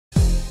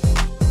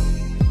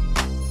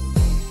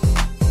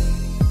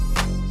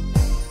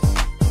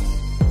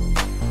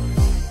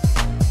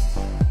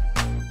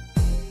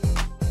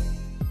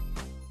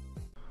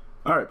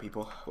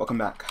people, welcome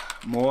back.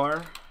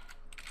 More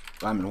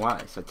Lyman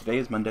Y. So today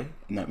is Monday,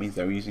 and that means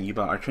that we're using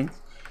Yubel Archfiend.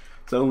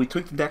 So we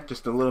tweaked the deck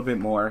just a little bit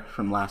more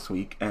from last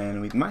week,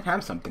 and we might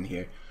have something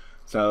here.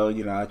 So,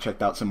 you know, I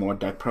checked out some more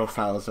deck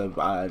profiles of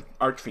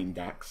Archfiend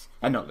decks.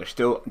 I know, there's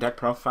still deck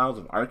profiles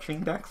of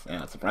Archfiend decks.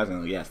 Yeah,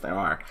 surprisingly, yes, there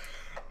are.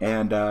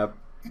 And,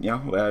 you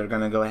know, we're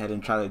going to go ahead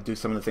and try to do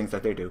some of the things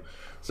that they do.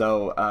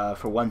 So,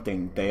 for one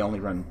thing, they only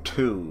run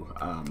two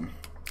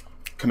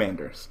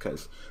commanders,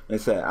 because like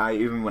I said,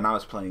 even when I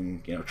was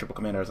playing, you know, triple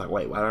commander, I was like,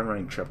 wait, why am I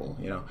running triple?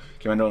 You know,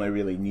 commander only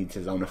really needs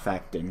his own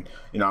effect, and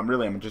you know,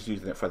 I'm just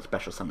using it for the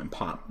special summon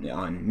pop, you know,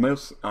 on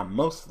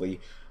mostly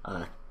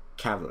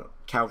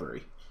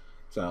cavalry.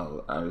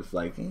 So I was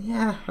like,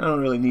 yeah, I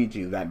don't really need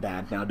you that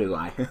bad now, do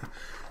I?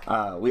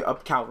 We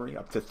upped cavalry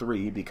up to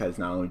 3 because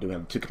not only do we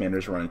have 2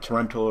 commanders running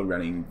Toronto,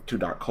 running 2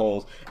 Dark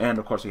Holes, and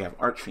of course we have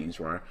Archfiend's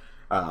Roar.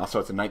 Also,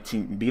 it's a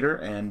 19 beater,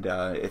 and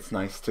it's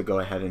nice to go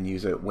ahead and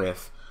use it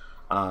with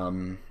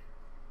what's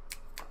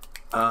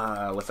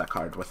that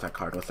card?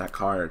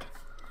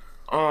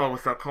 Oh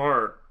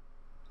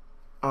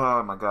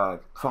my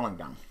god. Falling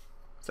Down.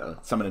 So,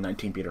 summon a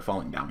 19 beater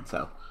Falling Down,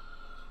 so.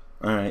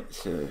 Alright,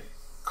 so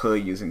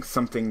clearly using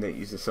something that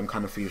uses some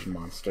kind of fusion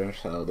monster,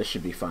 so this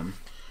should be fun.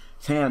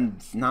 His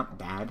hand's not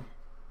bad.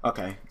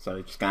 Okay, so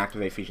you're just gonna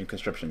activate Fusion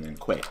Conscription and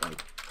quit.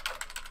 Like,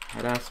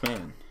 head-ass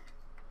man.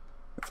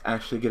 Let's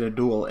actually get a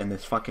duel in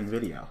this fucking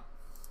video.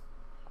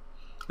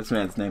 This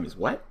man's name is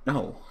what?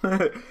 No.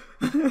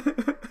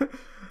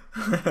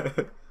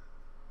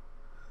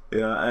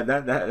 Yeah,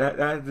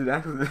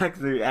 that's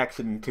the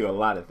reaction to a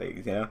lot of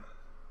things, you know?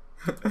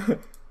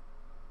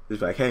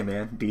 It's like, hey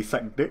man, do you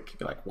suck dick?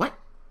 You're like, what?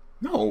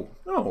 No,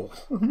 no.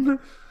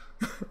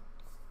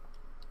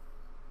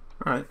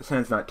 Alright, this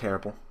hand's not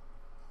terrible.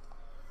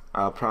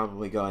 I'll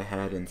probably go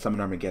ahead and summon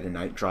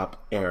Armageddonite,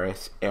 drop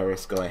Eris.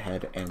 Eris, go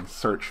ahead and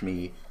search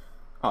me.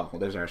 Oh,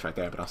 well, there's Eris right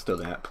there, but I'll still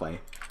do that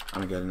play.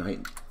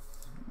 Armageddonite.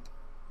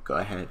 Go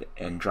ahead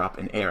and drop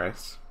an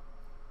Eris.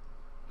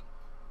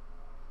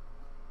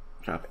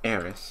 Drop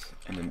Eris,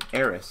 and then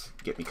Eris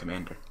get me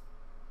commander.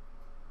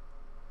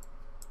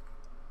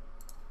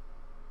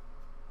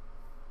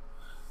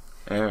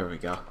 There we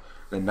go.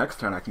 The next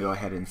turn I can go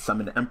ahead and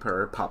summon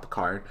Emperor, pop a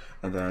card,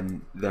 and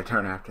then the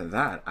turn after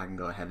that I can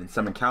go ahead and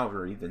summon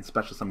Cavalry, then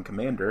special summon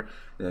Commander,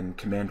 then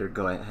Commander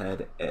go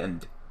ahead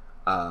and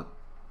oh,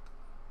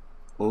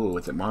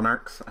 is it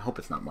Monarchs? I hope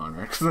it's not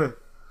Monarchs.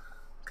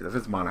 Because if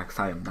it's Monarchs,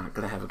 I am not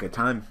gonna have a good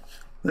time.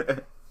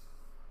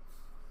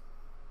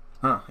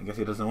 Huh, I guess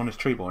he doesn't want his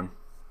Treeborn.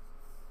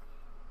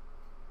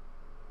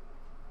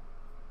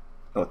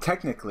 Well,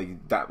 technically,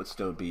 that would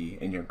still be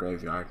in your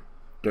graveyard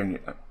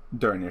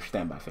during your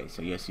standby phase.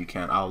 So yes, you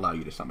can. I'll allow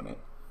you to summon it.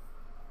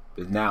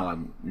 But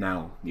now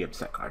the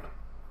upset card.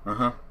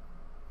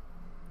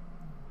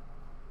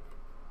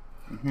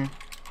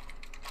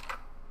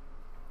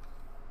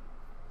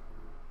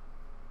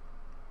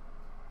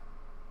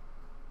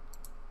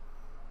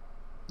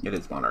 It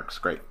is Monarchs,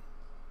 great.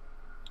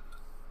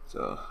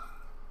 So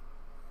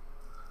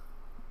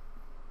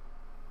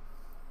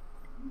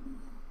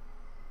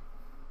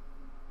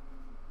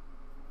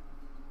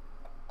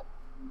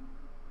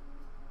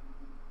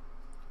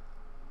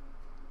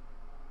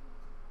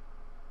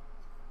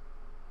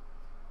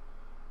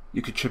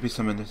you could tribute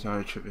summon this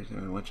or tribute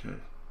summon one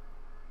card.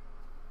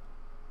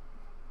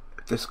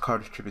 If this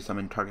card is tribute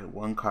summon, target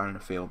one card on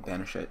the field,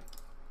 banish it.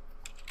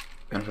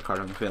 Banish a card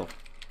on the field.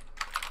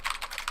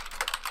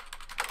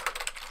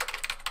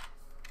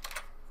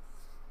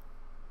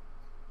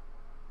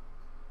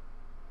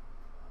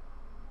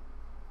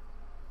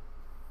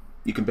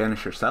 You can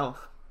banish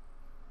yourself.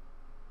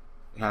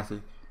 You have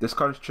to. This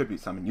card is tribute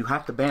summon. You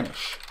have to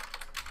banish.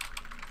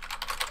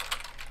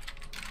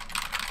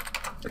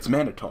 It's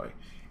mandatory.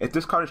 If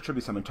this card is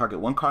tribute summon, target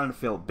one card on the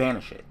field,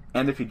 banish it.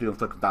 And if you do,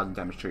 inflict 1,000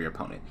 damage to your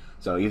opponent.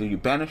 So either you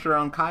banish your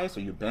own Kaius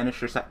or you banish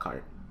your set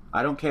card.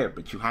 I don't care,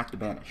 but you have to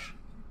banish.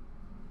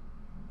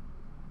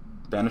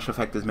 Banish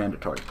effect is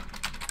mandatory.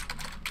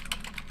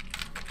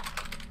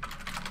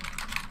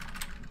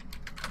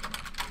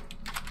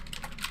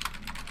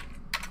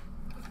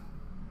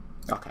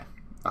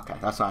 Okay,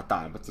 that's what I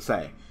thought. But to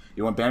say,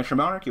 you want to banish your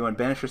Monarch? You want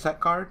to banish your set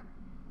card?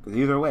 Because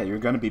either way, you're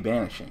going to be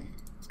banishing.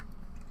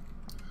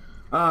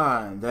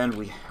 And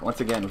then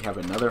once again, we have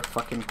another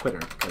fucking quitter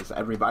because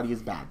everybody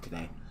is bad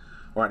today.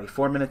 We're already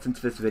 4 minutes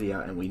into this video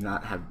and we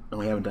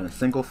haven't done a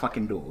single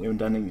fucking duel. We haven't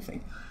done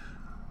anything.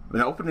 I've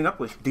been opening up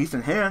with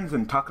decent hands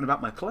and talking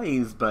about my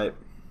plays, but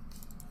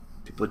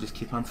people just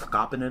keep on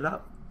scopping it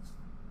up.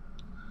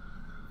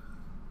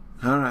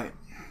 All right.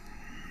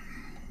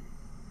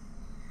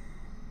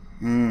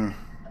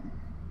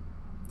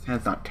 This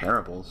hand's not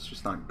terrible, it's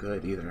just not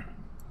good either.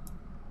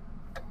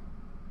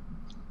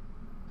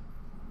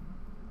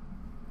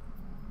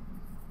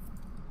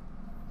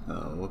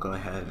 So we'll go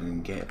ahead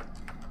and get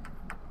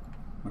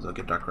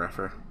Dark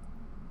Refer.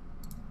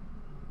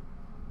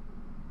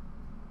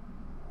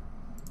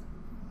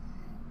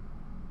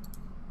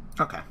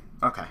 Okay.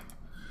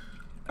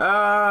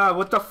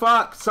 What the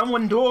fuck?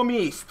 Someone duel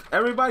me!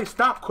 Everybody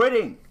stop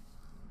quitting!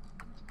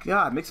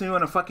 God, makes me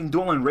want to fucking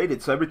duel and rate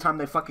it, so every time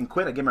they fucking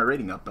quit, I get my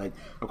rating up. But,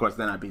 of course,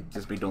 then I'd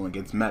just be dueling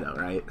against meta,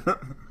 right?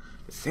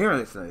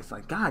 Seriously, it's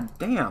like, god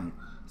damn.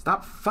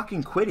 Stop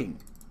fucking quitting.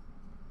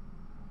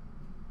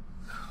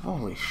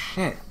 Holy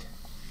shit.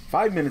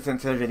 5 minutes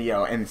into the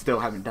video and still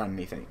haven't done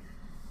anything.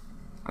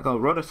 I go,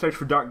 wrote a search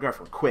for Dark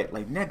Grepher, quit.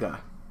 Like, nigga.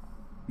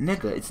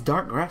 Nigga, it's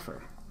Dark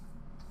Grepher.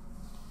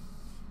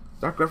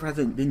 Dark Grepher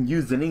hasn't been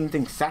used in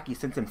anything sacky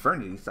since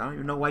Infernity, so I don't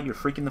even know why you're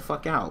freaking the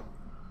fuck out.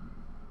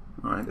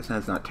 Alright, this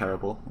hand's not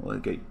terrible. We'll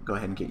go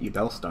ahead and get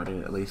Yubel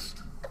started at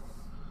least.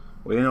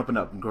 We didn't open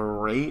up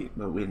great,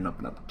 but we didn't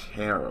open up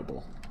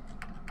terrible.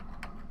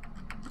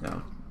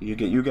 No, you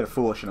get a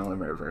foolish and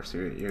element reverse.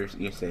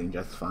 You're saying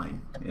just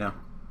fine. Yeah.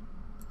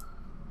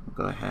 We'll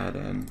go ahead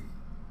and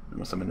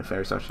we'll summon the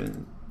fairy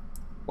session.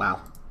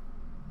 Wow.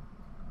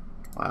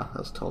 Wow, that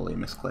was totally a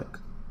misclick.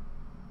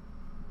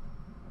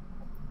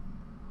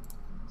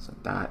 So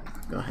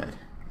that, go ahead.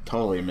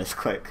 Totally a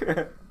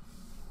misclick.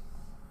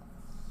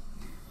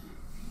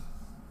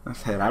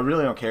 That's it. I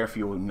really don't care if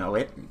you know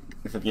it.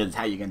 It's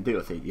how you can do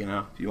with it, you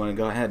know. If you want to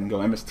go ahead and go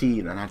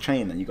MST, then I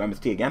chain, then you go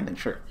MST again, then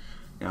sure.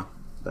 You know,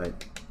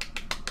 but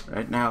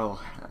right now,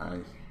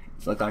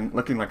 it's like I'm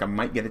looking like I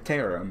might get a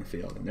terror on the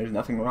field, and there's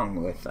nothing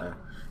wrong with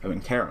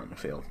having terror on the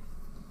field.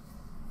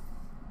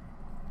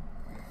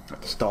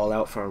 Have to stall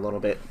out for a little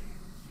bit.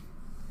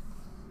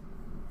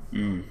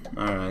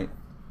 Alright.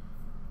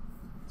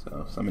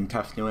 So, summon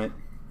Tefnuit.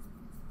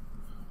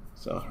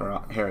 So,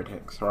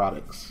 Heretics.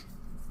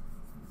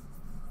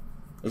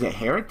 Is it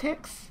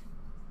Heretics?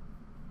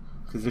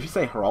 Because if you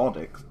say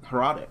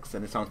Heretics,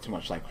 then it sounds too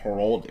much like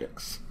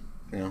Heraldics.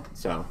 You know,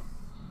 so,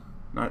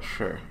 not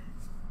sure.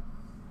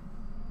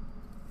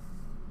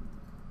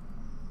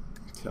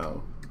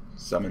 So,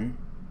 summon.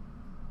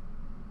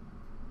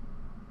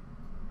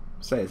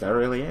 Say, is that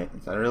really it?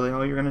 Is that really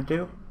all you're gonna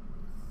do?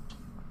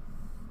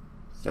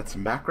 Set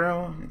some back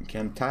row and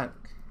can attack.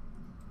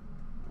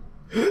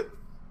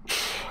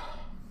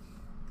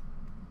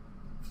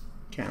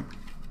 Can.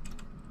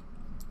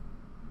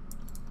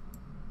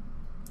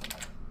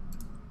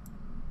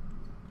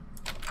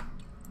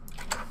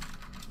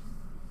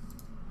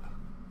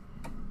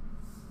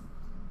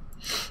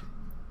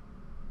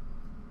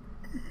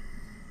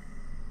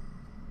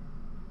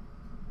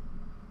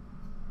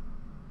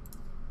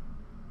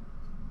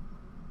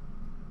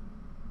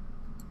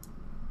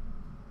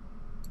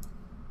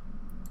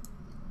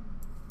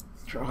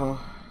 Draw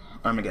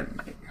Armageddon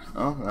Knight.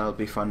 Oh, that'll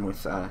be fun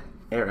with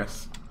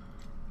Eris.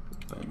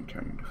 Go ahead and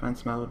turn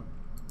defense mode.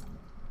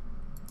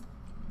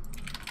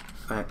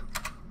 Effect.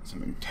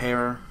 Summon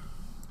Terror.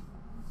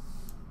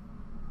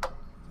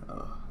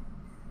 So,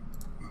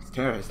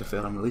 Terror is the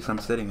field. At least I'm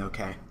sitting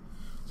okay.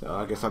 So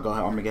I guess I'll go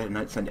Armageddon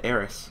Knight, send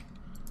Eris.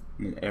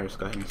 And then Eris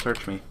go ahead and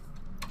search me.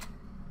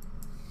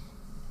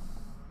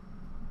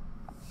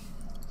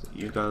 So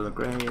you go to the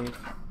grave.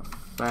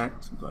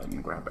 Effect. Go ahead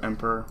and grab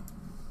Emperor.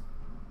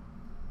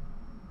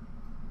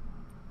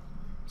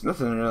 There's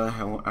nothing really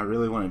I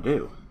really want to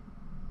do.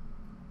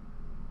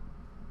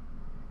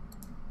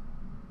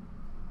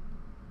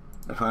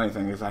 The funny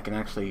thing is I can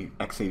actually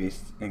XC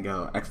these and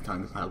go X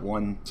times. I have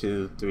 1,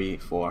 2, 3,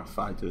 4,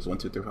 5 2s. 1,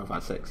 2, 3, 4,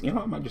 5, 6. You know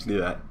what? I might just do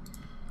that.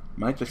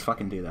 Might just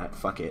fucking do that.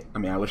 Fuck it. I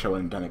mean, I wish I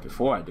wouldn't have done it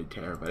before I did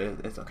Terror, but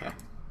it's okay.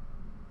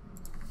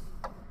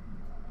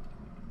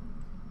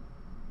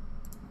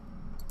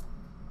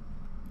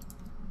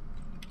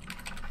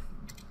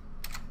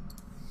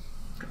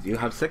 Because you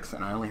have 6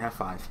 and I only have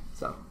 5.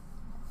 So,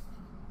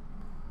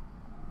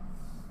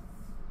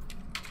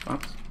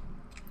 oops.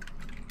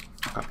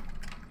 Okay.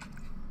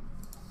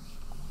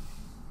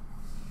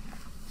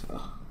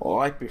 So,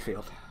 wipe your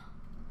field.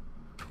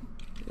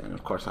 And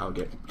of course, I'll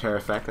get Terror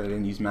Effect. I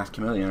didn't use Mass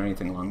Chameleon or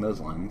anything along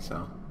those lines,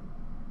 so.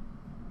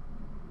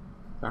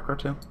 Back row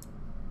 2.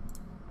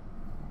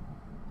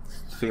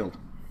 Field.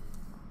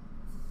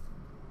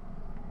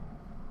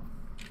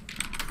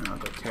 And I'll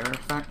go Terror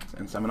Effect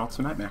and summon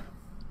Ultimate Nightmare.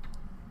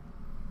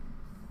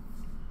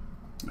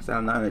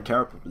 I'm not in a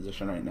terrible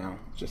position right now.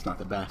 It's just not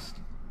the best.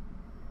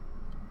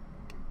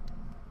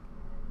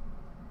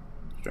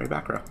 Straight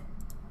back row.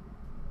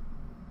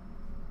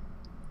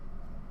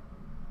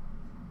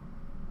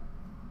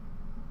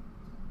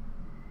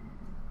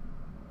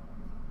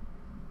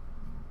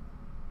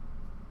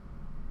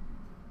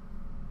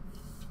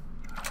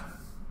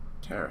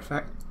 Terror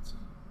Effect.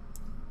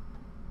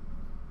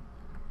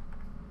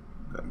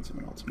 Go ahead and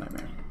summon Ultimate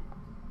Nightmare.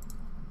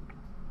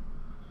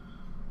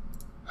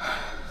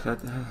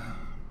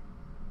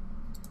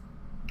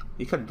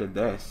 He could have did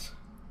this.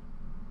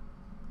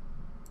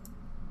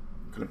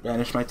 Could have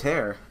banished my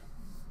Terror.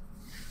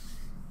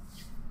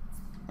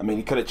 I mean,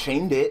 he could have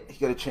chained it. He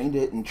could have chained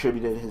it and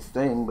tributed his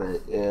thing, but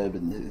it would have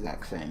been the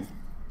exact same.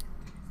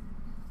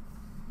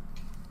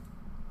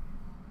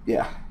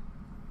 Yeah.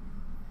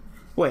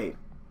 Wait,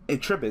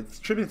 it tributes.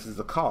 Tributes is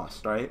the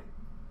cost, right?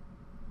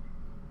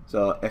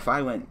 So if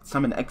I went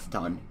summon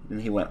Exton,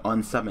 and he went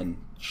unsummon,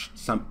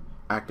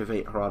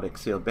 activate Heraldic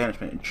Sealed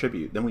Banishment and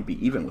Tribute, then we'd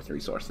be even with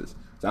resources.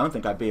 So I don't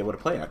think I'd be able to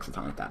play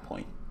Exciton at that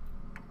point.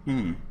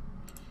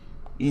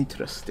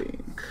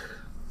 Interesting.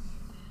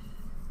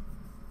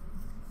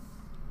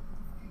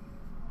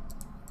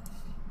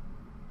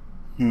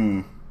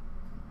 Thinking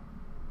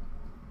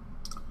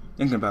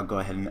about go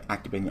ahead and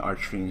activating the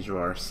Archfiend's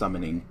Roar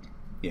summoning.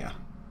 Yeah.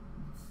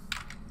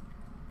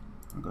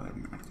 I'll go ahead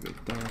and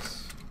activate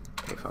this.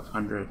 Pay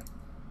 500.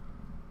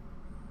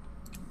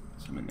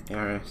 Summon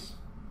Eris.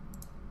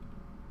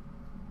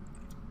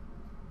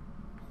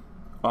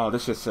 Oh,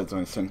 this just says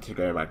when it's sent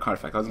together by card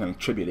effect. I was going to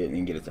attribute it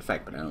and get its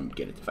effect, but I don't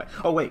get its effect.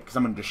 Oh, wait, because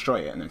I'm going to destroy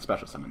it and then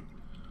special summon.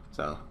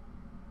 So,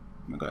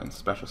 I'm going to go ahead and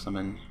special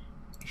summon.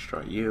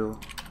 Destroy you.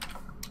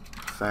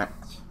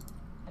 Effect.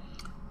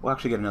 We'll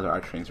actually get another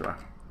Archfiend's Roar.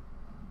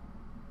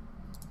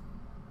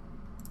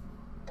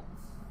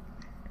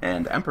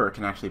 And Emperor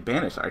can actually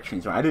banish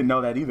Archfiend's Roar. I didn't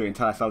know that either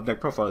until I saw the deck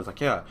profile. I was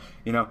like, yeah,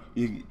 you know,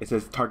 it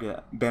says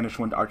target banish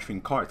one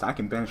Archfiend cards. I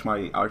can banish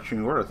my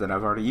Archfiend Roars that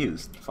I've already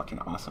used. Fucking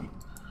awesome.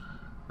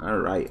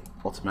 Alright,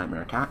 Ultimate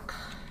Nightmare attack.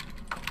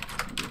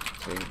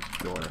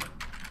 Take your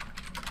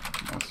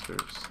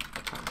monster's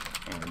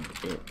attack, and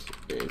it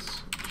is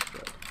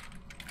destroyed.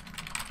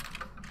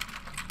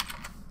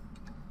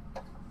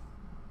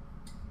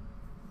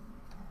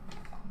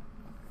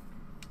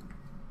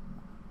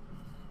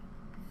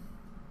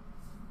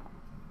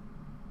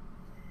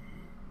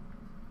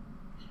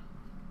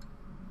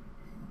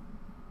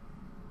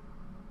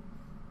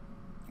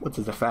 What's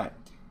his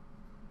effect?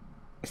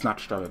 It's not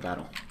destroy a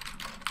battle.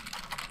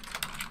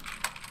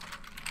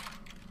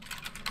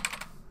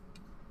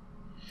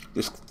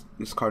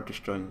 This card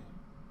destroying.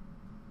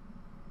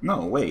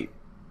 No, wait.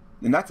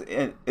 And that's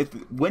it.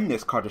 When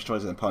this card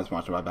destroys an opponent's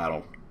monster by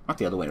battle, not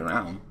the other way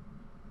around.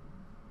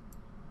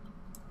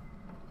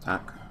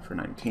 Attack for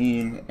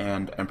 19,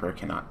 and Emperor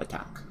cannot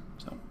attack.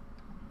 So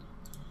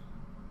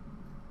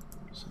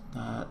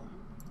that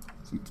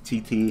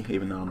TT,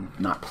 even though I'm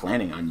not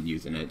planning on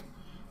using it,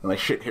 and like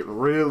shit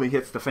really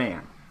hits the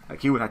fan.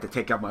 Like, he would have to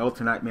take out my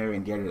Ultimate Nightmare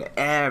and get rid of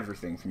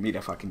everything for me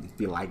to fucking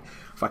be like,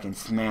 fucking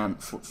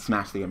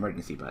smash the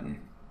emergency button.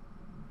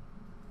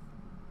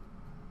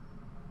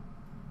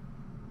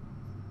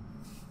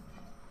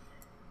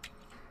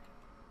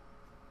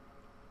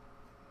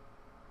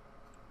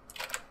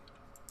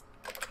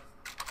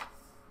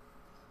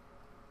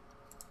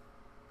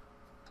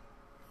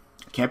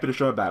 Can't be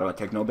destroyed battle. I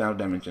take no battle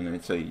damage in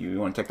it, so you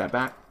want to take that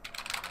back?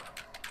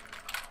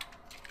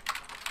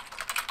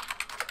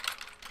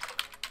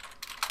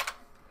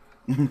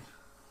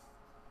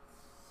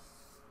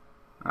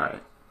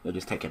 Alright, you'll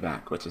just take it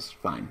back, which is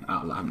fine.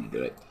 I'll allow him to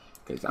do it.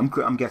 Because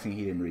I'm guessing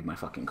he didn't read my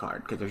fucking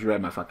card. Because if you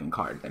read my fucking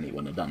card, then he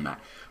wouldn't have done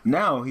that.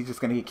 Now, he's just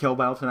going to get killed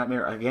by Ultimate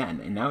Nightmare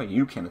again. And now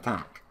you can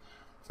attack.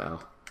 So,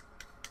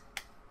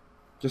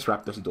 just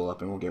wrap this duel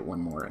up and we'll get one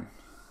more in.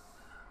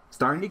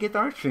 Starting to get the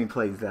Archfiend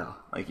plays, though.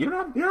 Like, you're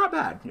not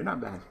bad. You're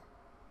not bad.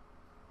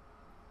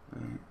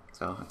 Alright,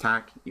 so,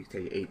 attack. You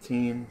can take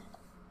 18.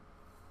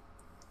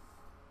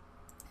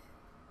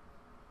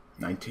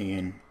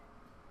 19,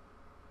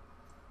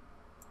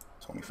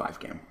 25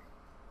 game.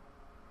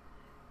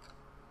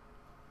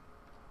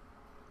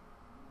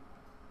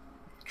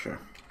 Sure.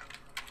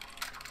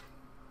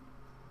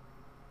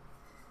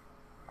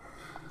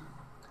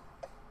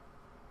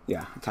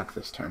 Yeah, attack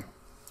this turn.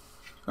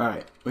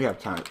 Alright, we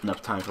have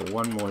enough time for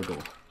one more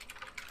duel.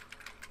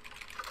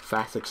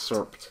 Fast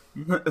excerpt.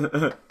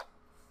 There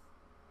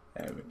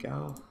we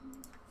go.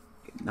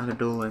 Get another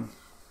duel in.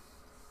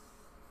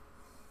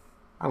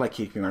 I like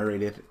keeping my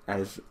rated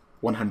as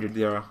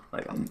 100-0.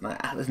 Like,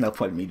 there's no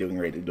point in me doing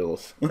rated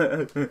duels.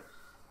 Like,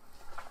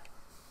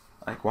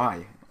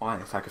 why?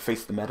 Why? So I can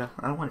face the meta?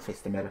 I don't want to face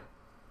the meta.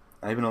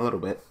 Not even a little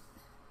bit.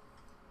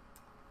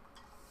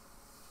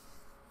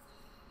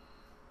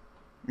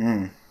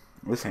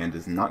 This hand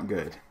is not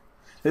good.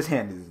 This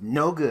hand is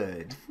no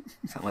good.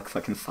 Sound like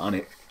fucking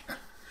Sonic.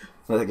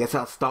 So I guess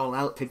I'll stall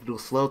out, take the duel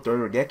slow, throw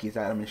Regekis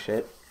at him and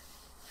shit.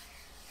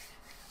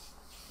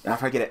 Now,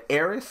 if I get an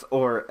Eris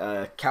or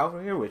a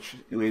Cavalry, which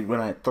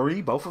when I had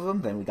 3, both of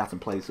them, then we got some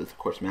plays with, of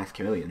course, Mass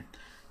Chameleon.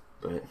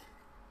 But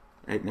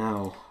right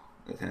now,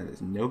 this hand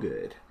is no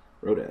good.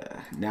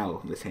 Rhoda,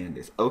 now this hand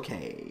is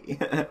okay.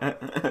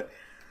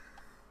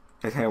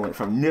 This hand went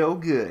from no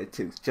good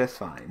to just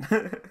fine.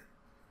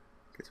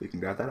 Guess we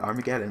can grab that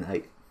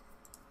Armageddonite.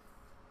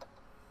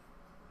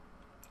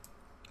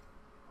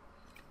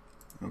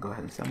 We'll go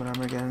ahead and summon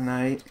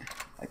Armageddonite.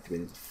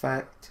 Activate its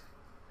effect.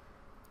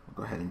 We'll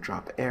go ahead and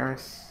drop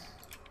Eris.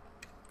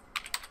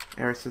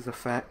 Eris's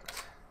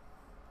effect.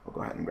 We'll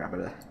go ahead and grab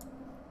a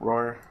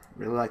Roar.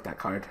 Really like that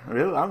card.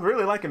 I'm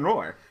really liking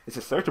Roar. It's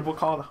a searchable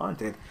call to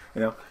Haunted.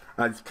 You know,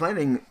 I was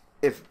planning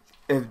if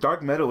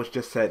Dark Metal was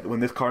just said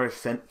when this card is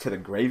sent to the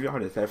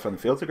graveyard instead of from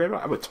the field to the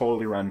graveyard, I would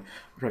totally run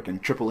freaking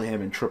triple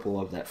him and triple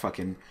of that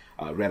fucking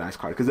Red Eyes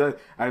card. Because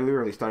I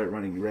literally started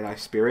running Red Eye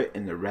Spirit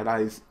in the Red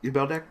Eyes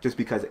Yubel deck just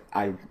because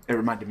it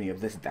reminded me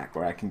of this deck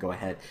where I can go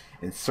ahead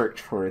and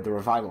search for the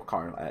Revival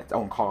card at its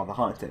own Call of the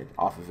Haunted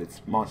off of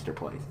its monster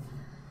plays.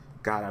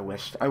 God, I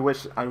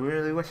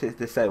really wish it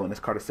just said when this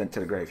card is sent to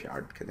the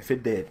graveyard. Because if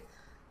it did,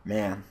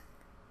 man,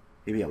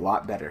 it'd be a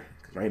lot better.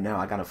 Right now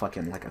I gotta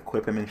fucking like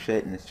equip him and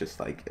shit, and it's just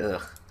like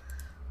ugh,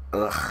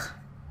 ugh,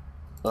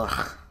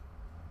 ugh.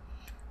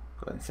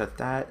 Go ahead and set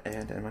that,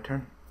 and end my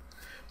turn.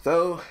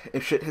 So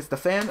if shit hits the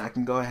fan, I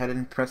can go ahead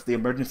and press the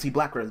emergency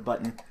black rose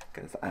button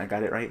because I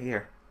got it right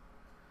here.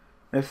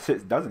 If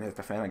shit doesn't hit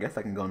the fan, I guess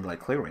I can go into like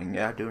clearing.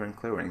 Yeah, dueling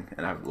clearing,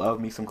 and I love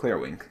me some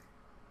clearing.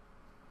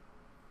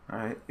 All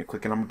right, you're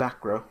clicking on the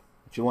back row.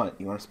 What you want?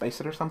 You want to space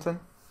it or something?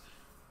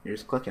 You're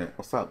just clicking it.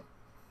 What's up?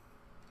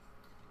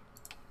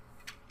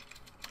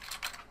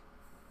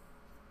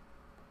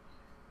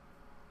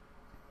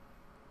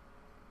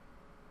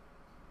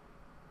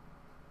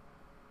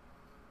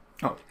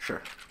 Oh,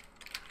 sure.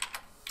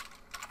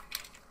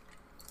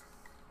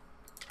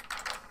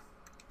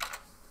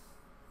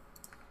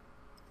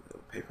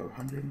 Pay for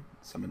 100.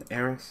 Summon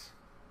Eris.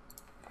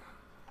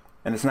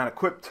 And it's not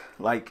equipped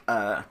like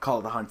Call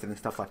of the Hunted and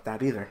stuff like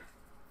that either.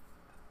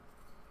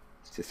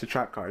 It's just a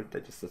trap card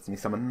that just lets me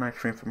summon an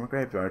Archfiend from a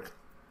graveyard.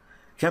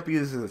 Can't be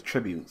used as a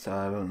tribute, so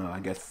I don't know.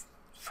 I guess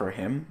for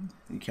him,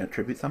 you can't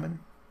tribute summon?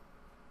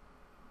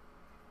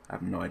 I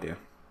have no idea.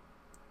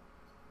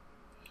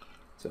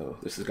 So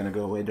this is going to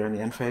go away during the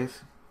end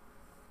phase.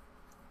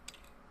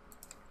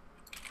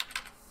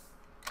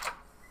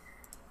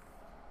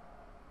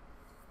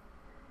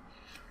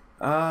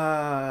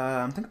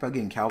 I'm thinking about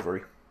getting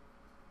Cavalry.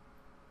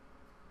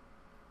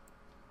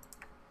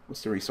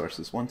 What's the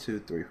resources? 1, 2,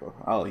 3, 4.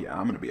 Oh yeah,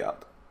 I'm going to be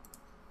up.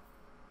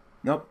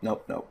 Nope,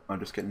 nope, nope. I'm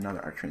just getting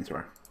another Archfiend.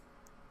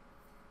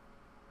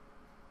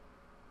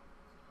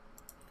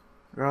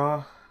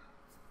 Draw.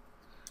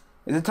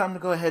 Is it time to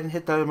go ahead and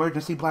hit the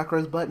emergency black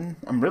rose button?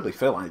 I'm really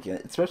feeling like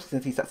it, especially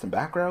since he sets some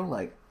back row.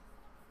 Like,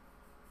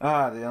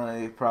 the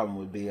only problem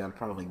would be I'll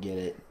probably get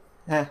it.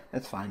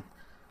 That's fine.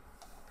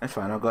 That's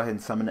fine. I'll go ahead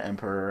and summon the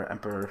Emperor.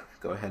 Emperor,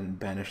 go ahead and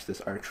banish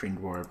this Archfiend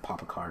Ward.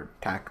 Pop a card.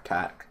 Tack,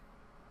 tack.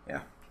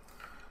 Yeah.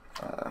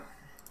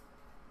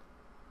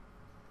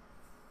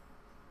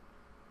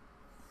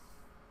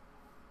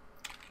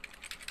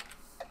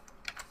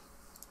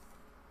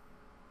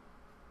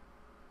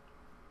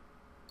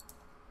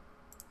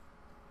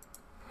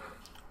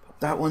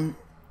 That one.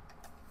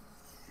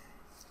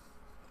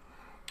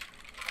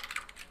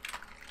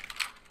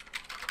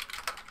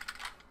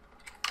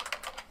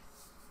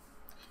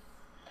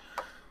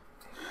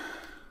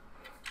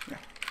 Yeah.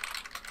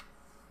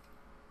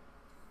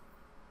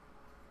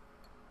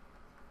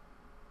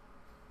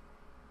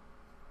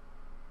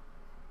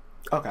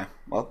 Okay,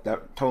 well,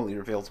 that totally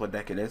reveals what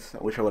deck it is.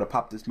 I wish I would have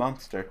popped this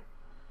monster.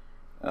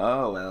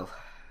 Oh, well.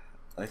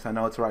 At least I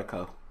know it's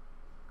Raikou.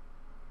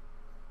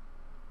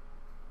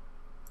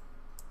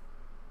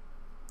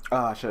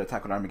 Oh, I should have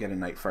tackled Armageddon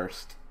Knight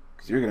first.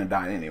 Because you're going to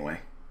die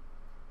anyway.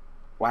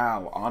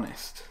 Wow,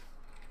 honest.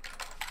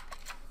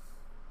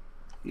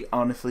 He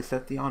honestly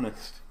said the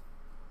honest.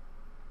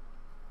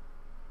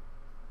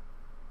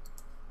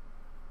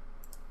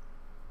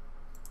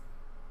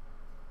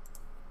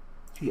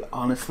 He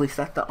honestly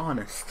said the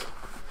honest.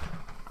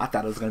 I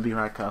thought it was going to be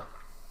Raikou.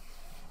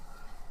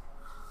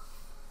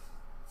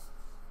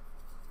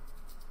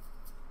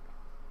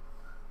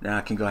 Now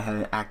I can go ahead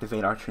and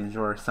activate Archfiend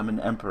or summon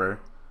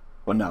Emperor.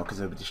 Well, no, because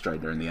it would be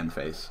destroyed during the end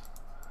phase.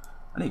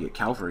 I need to get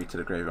Cavalry to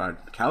the graveyard.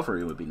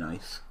 Cavalry would be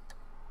nice.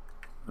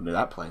 I'll do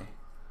that play.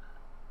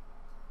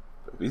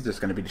 But he's just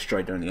going to be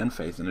destroyed during the end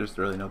phase, and there's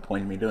really no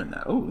point in me doing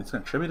that. Oh, it's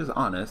going to tribute as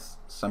honest.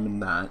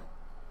 Summon that.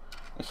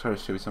 I try to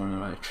tribute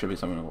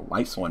summon a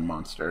White Swan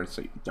monster,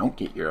 so you don't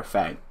get your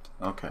effect.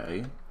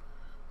 Okay.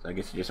 So I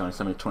guess you just want to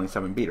summon a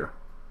 27 beater.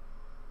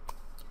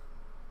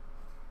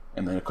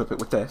 And then equip it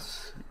with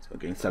this. So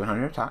getting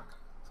 700 attack.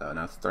 So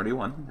now it's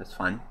 31. That's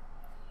fine.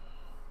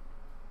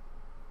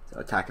 So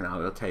attacking out,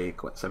 it'll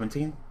take, what,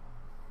 17?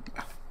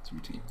 Yeah,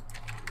 17.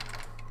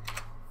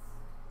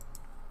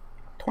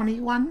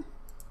 21?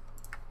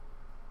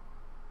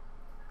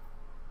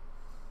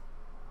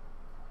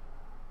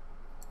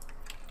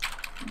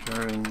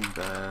 During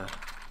the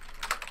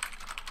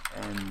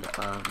end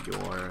of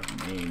your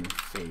main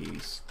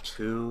phase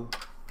 2,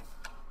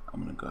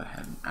 I'm going to go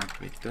ahead and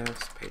activate this,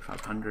 pay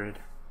 500,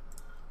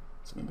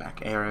 summon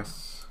back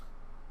Eris,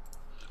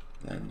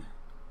 then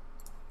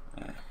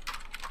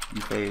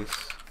in phase.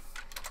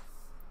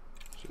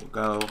 We'll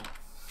go,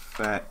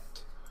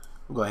 effect,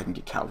 we'll go ahead and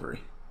get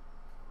Cavalry.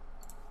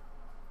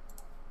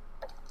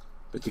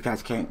 But you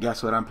guys can't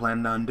guess what I'm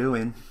planning on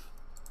doing.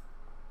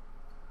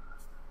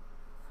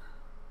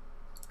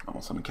 I'm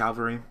gonna summon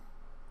Cavalry.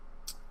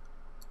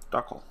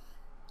 Darkhole.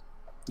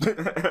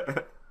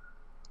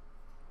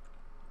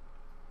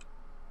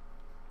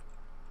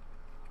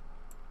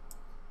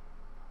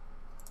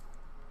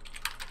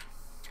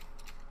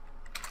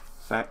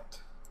 Effect.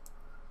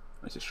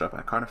 Let's just drop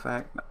that card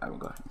effect. I will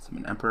go ahead and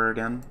summon Emperor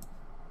again.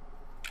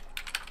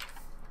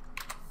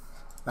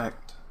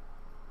 Effect.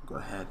 Go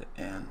ahead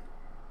and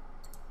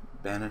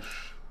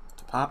banish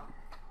to pop.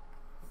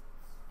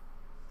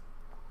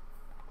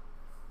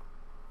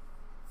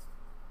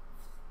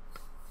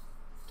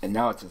 And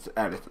now it's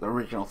at its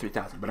original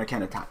 3000, but I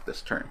can't attack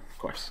this turn, of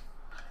course.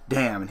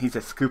 Damn, and he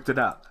just scooped it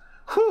up.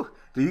 Whew!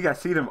 Do you guys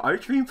see them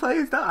Archfiend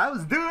plays though? I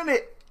was doing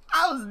it.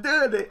 I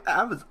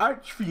was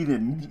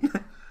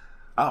Archfiending.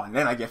 Oh, and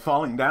then I get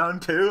falling down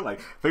too.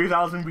 Like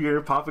 3,000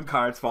 beer, popping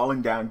cards,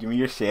 falling down. Give me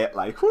your shit.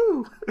 Like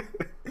whoo.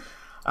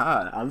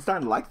 I'm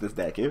starting to like this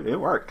deck. It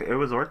worked. It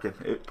was working.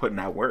 It putting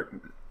out work.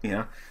 You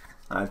know.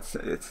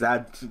 It's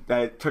sad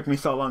that it took me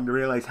so long to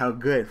realize how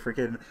good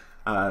freaking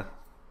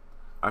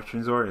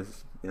Archfiend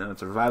is. You know,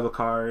 it's a revival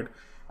card.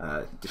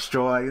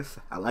 Destroys.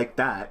 I like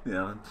that. You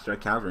know, destroy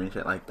cavalry and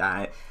shit like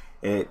that.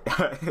 It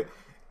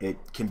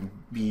it can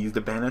be used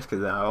to banish,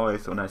 because I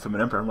always, when I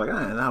summon Emperor, I'm like,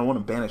 I don't want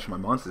to banish my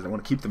monsters. I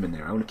want to keep them in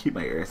there. I want to keep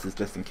my Arises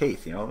just in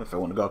case. You know, if I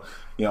want to go,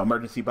 you know,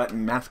 emergency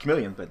button mass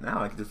chameleons. But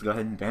now I can just go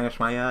ahead and banish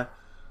my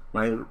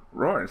my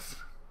roars.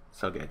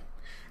 So good.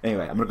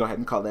 Anyway, I'm gonna go ahead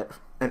and call that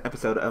an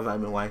episode of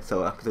IMY.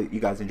 So you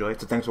guys enjoyed.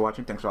 So thanks for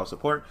watching. Thanks for all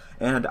support,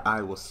 and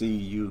I will see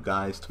you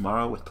guys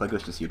tomorrow with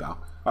Plaguelicious Yubel.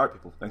 All right,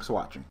 people. Thanks for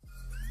watching.